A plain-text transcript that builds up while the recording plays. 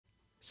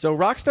So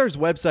Rockstar's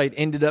website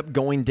ended up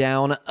going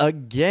down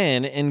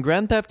again, and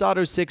Grand Theft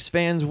Auto 6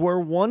 fans were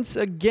once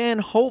again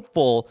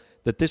hopeful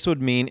that this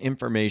would mean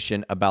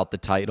information about the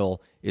title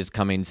is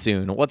coming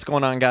soon. What's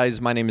going on, guys?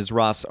 My name is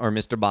Ross, or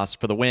Mr. Boss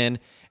for the win,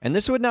 and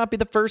this would not be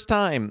the first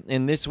time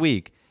in this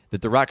week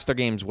that the Rockstar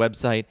Games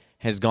website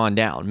has gone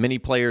down. Many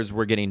players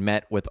were getting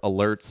met with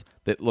alerts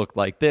that looked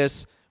like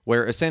this,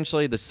 where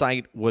essentially the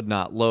site would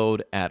not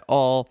load at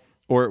all,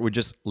 or it would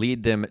just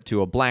lead them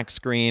to a black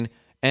screen.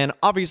 And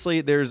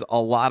obviously, there's a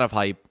lot of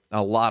hype,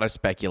 a lot of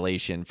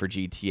speculation for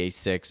GTA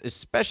 6,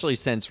 especially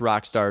since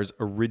Rockstar's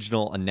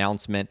original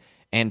announcement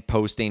and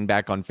posting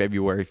back on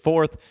February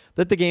 4th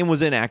that the game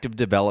was in active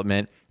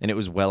development and it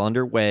was well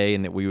underway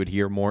and that we would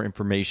hear more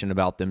information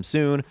about them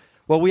soon.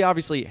 Well, we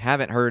obviously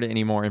haven't heard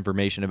any more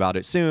information about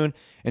it soon.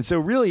 And so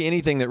really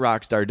anything that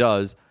Rockstar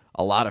does,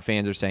 a lot of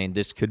fans are saying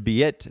this could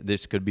be it.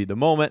 This could be the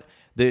moment.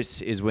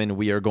 This is when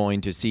we are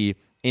going to see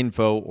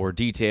info or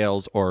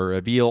details or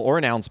reveal or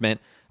announcement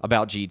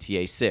about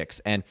GTA 6.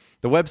 And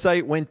the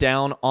website went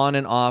down on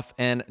and off,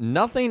 and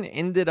nothing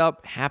ended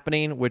up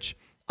happening, which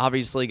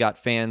obviously got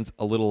fans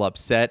a little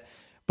upset.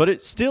 But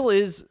it still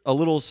is a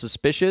little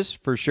suspicious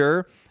for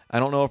sure. I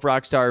don't know if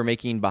Rockstar are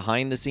making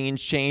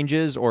behind-the-scenes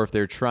changes or if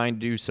they're trying to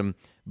do some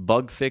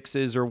bug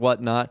fixes or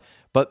whatnot.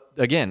 But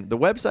again, the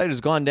website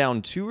has gone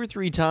down 2 or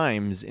 3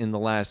 times in the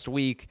last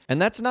week,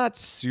 and that's not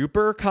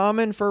super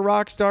common for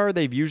Rockstar.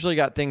 They've usually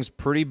got things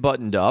pretty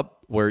buttoned up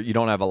where you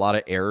don't have a lot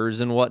of errors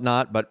and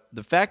whatnot, but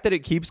the fact that it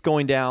keeps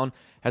going down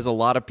has a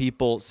lot of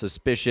people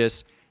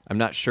suspicious. I'm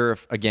not sure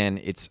if, again,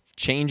 it's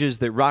changes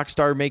that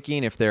Rockstar are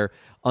making, if they're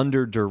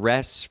under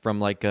duress from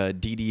like a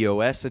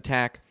DDoS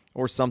attack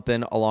or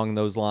something along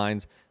those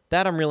lines.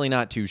 That I'm really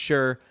not too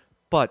sure,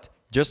 but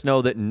just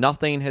know that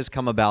nothing has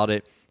come about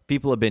it.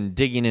 People have been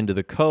digging into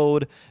the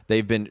code.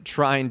 They've been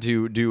trying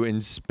to do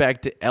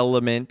inspect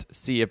element,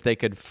 see if they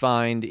could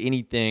find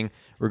anything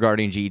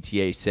regarding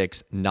GTA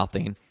 6.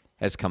 Nothing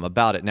has come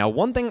about it. Now,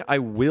 one thing I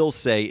will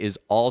say is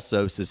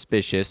also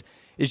suspicious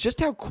is just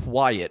how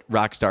quiet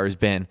Rockstar has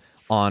been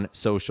on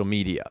social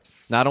media.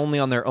 Not only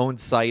on their own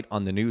site,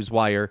 on the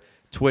Newswire,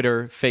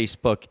 Twitter,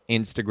 Facebook,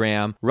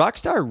 Instagram.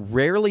 Rockstar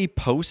rarely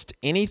posts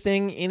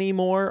anything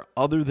anymore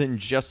other than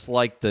just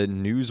like the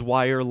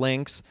Newswire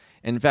links.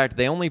 In fact,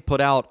 they only put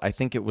out, I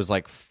think it was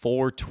like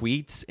 4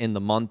 tweets in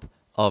the month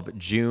of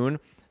June.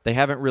 They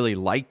haven't really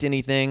liked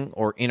anything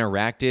or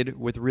interacted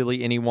with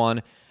really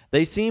anyone.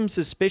 They seem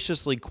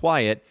suspiciously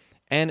quiet,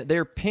 and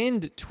their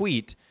pinned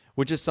tweet,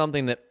 which is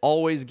something that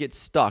always gets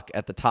stuck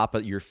at the top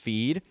of your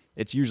feed,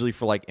 it's usually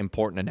for like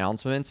important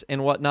announcements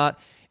and whatnot,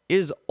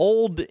 is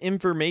old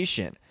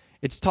information.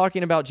 It's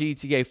talking about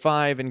GTA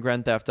 5 and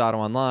Grand Theft Auto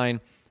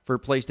Online for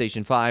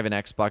PlayStation 5 and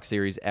Xbox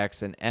Series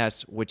X and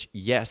S, which,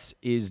 yes,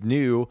 is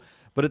new.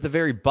 But at the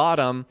very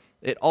bottom,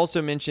 it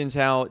also mentions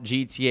how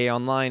GTA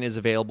Online is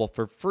available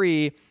for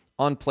free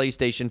on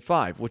PlayStation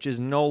 5, which is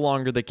no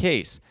longer the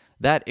case.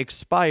 That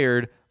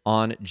expired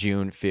on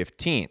June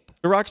 15th.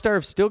 The Rockstar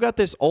have still got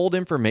this old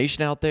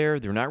information out there.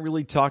 They're not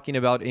really talking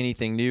about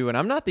anything new, and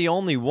I'm not the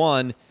only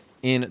one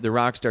in the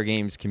Rockstar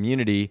Games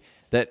community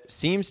that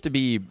seems to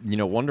be,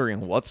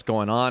 wondering what's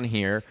going on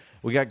here.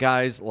 We got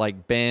guys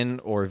like Ben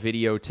or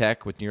Video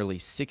Tech with nearly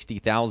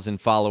 60,000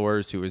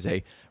 followers, who is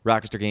a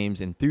Rockstar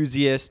Games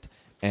enthusiast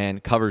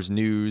and covers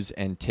news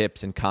and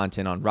tips and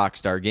content on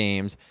Rockstar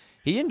Games.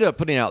 He ended up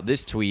putting out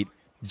this tweet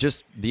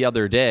just the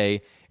other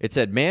day. It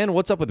said, "Man,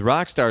 what's up with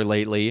Rockstar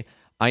lately?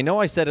 I know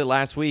I said it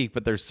last week,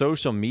 but their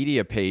social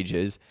media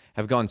pages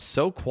have gone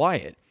so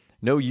quiet.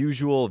 No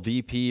usual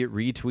VP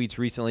retweets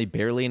recently,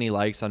 barely any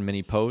likes on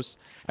many posts.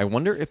 I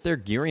wonder if they're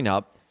gearing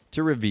up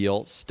to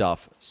reveal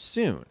stuff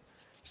soon."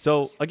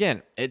 So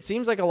again, it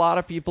seems like a lot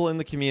of people in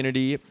the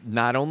community,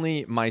 not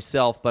only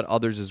myself, but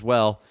others as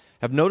well,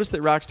 have noticed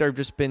that Rockstar have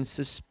just been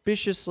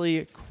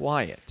suspiciously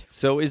quiet.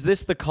 So is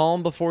this the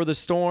calm before the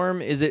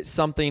storm? Is it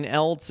something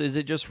else? Is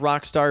it just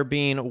Rockstar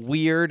being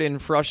weird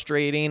and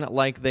frustrating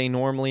like they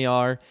normally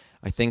are?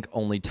 I think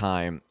only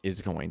time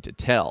is going to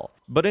tell.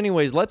 But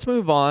anyways, let's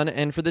move on.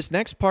 And for this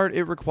next part,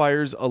 it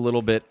requires a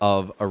little bit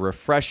of a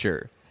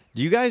refresher.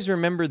 Do you guys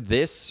remember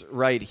this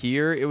right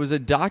here? It was a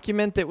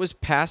document that was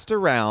passed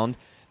around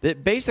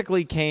that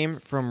basically came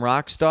from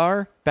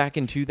Rockstar back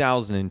in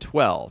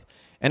 2012.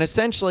 And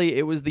essentially,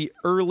 it was the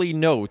early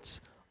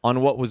notes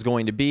on what was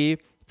going to be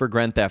for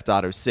Grand Theft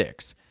Auto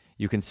 6.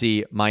 You can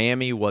see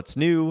Miami, what's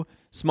new,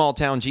 small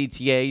town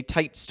GTA,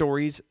 tight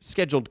stories,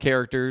 scheduled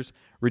characters,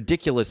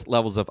 ridiculous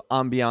levels of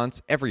ambiance,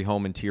 every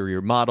home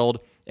interior modeled,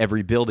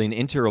 every building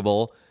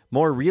enterable,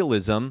 more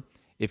realism,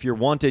 if you're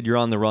wanted, you're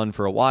on the run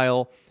for a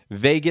while,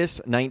 Vegas,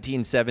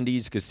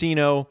 1970s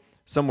casino,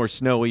 somewhere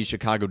snowy,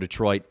 Chicago,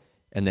 Detroit,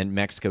 and then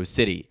Mexico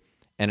City.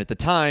 And at the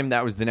time,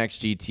 that was the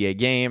next GTA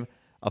game,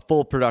 a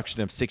full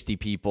production of 60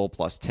 people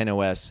plus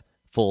 10OS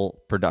full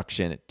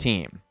production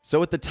team.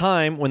 So at the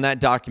time when that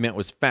document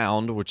was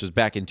found, which was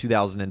back in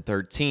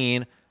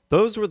 2013,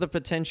 those were the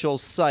potential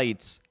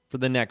sites for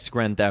the next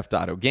Grand Theft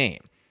Auto game.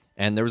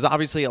 And there was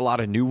obviously a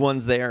lot of new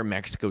ones there,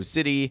 Mexico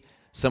City,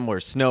 somewhere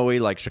snowy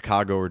like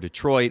Chicago or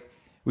Detroit.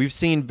 We've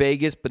seen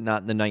Vegas, but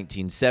not in the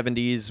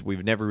 1970s.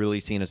 We've never really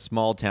seen a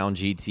small town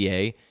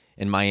GTA.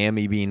 And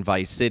Miami being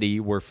Vice City,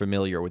 we're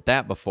familiar with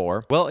that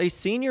before. Well, a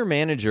senior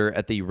manager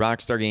at the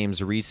Rockstar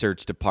Games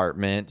research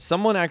department,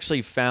 someone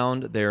actually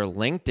found their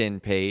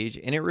LinkedIn page,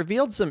 and it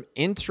revealed some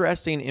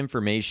interesting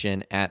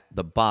information at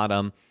the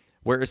bottom,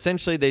 where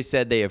essentially they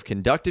said they have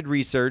conducted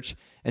research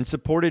and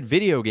supported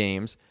video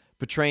games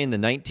portraying the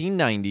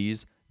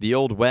 1990s, the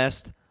Old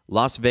West,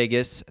 Las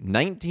Vegas,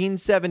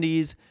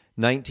 1970s,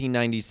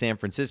 1990s San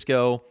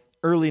Francisco,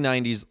 early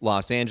 90s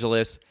Los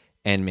Angeles,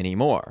 and many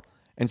more.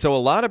 And so a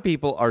lot of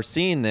people are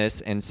seeing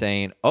this and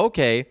saying,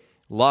 okay,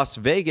 Las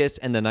Vegas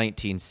in the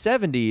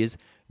 1970s,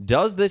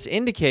 does this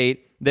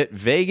indicate that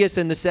Vegas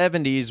in the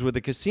 70s with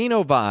a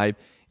casino vibe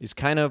is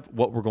kind of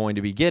what we're going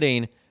to be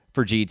getting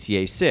for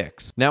GTA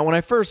 6? Now, when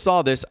I first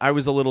saw this, I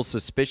was a little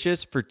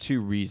suspicious for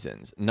two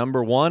reasons.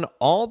 Number one,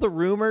 all the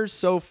rumors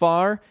so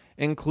far,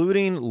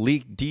 including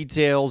leaked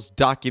details,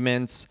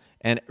 documents,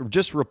 and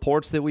just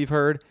reports that we've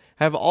heard,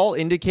 have all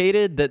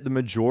indicated that the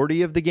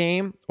majority of the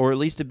game, or at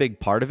least a big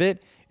part of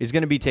it, is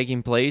going to be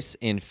taking place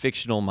in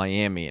fictional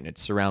Miami and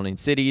its surrounding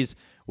cities,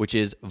 which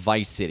is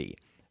Vice City.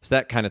 So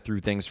that kind of threw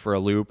things for a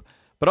loop.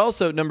 But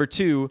also, number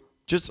two,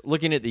 just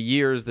looking at the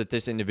years that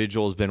this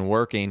individual has been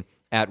working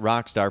at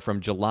Rockstar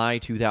from July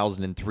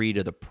 2003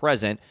 to the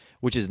present,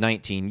 which is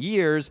 19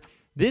 years,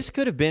 this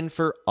could have been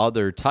for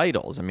other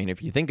titles. I mean,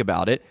 if you think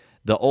about it,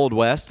 the Old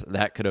West,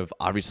 that could have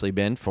obviously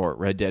been for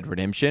Red Dead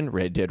Redemption,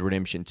 Red Dead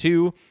Redemption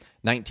 2,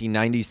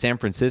 1990s San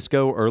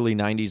Francisco, early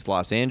 90s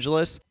Los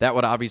Angeles. That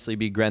would obviously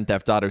be Grand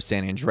Theft Auto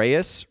San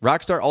Andreas.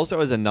 Rockstar also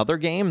has another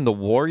game, The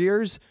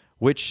Warriors,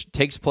 which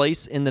takes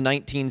place in the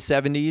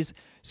 1970s.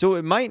 So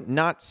it might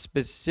not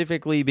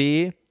specifically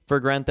be for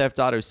Grand Theft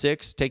Auto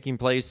 6 taking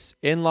place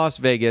in Las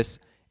Vegas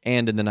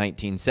and in the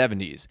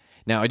 1970s.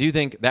 Now, I do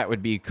think that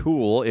would be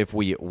cool if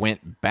we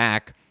went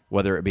back,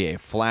 whether it be a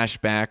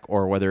flashback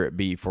or whether it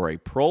be for a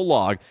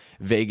prologue,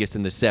 Vegas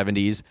in the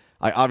 70s.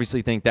 I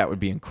obviously think that would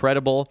be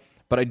incredible,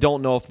 but I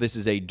don't know if this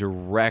is a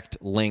direct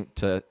link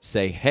to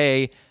say,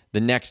 hey,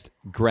 the next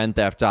Grand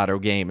Theft Auto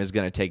game is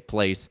going to take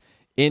place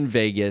in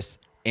Vegas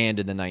and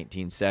in the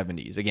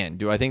 1970s. Again,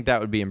 do I think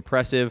that would be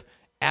impressive?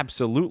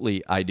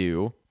 Absolutely, I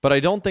do. But I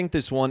don't think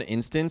this one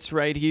instance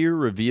right here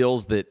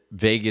reveals that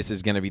Vegas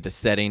is going to be the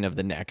setting of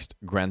the next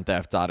Grand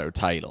Theft Auto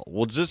title.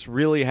 We'll just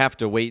really have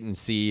to wait and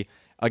see.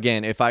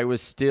 Again, if I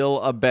was still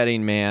a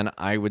betting man,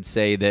 I would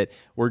say that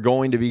we're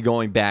going to be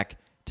going back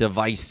to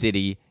Vice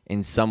City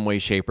in some way,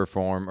 shape, or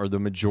form, or the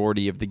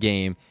majority of the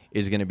game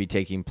is going to be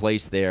taking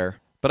place there.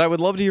 But I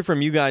would love to hear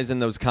from you guys in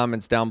those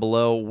comments down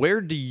below.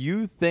 Where do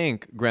you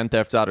think Grand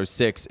Theft Auto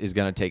 6 is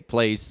going to take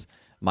place?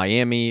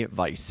 Miami,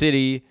 Vice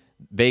City,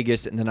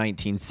 Vegas in the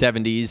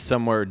 1970s,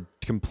 somewhere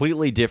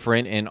completely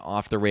different and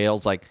off the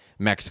rails like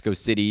Mexico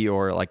City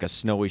or like a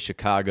snowy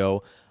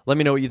Chicago. Let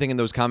me know what you think in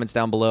those comments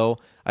down below.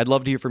 I'd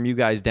love to hear from you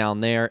guys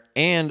down there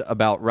and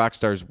about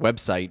Rockstar's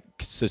website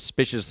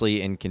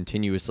suspiciously and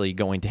continuously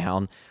going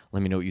down.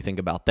 Let me know what you think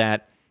about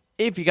that.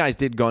 If you guys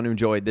did go and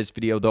enjoy this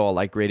video, though, a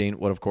like rating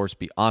would, of course,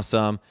 be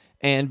awesome.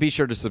 And be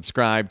sure to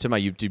subscribe to my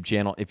YouTube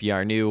channel if you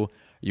are new.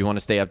 You want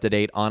to stay up to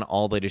date on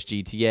all the latest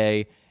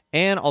GTA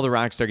and all the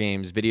Rockstar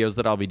Games videos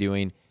that I'll be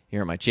doing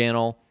here on my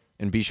channel.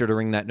 And be sure to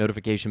ring that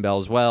notification bell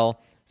as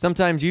well.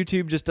 Sometimes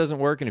YouTube just doesn't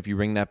work, and if you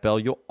ring that bell,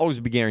 you'll always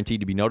be guaranteed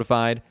to be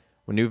notified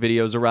when new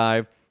videos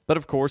arrive. But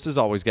of course, as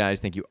always, guys,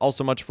 thank you all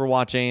so much for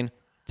watching.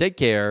 Take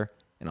care,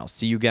 and I'll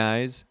see you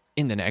guys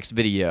in the next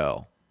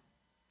video.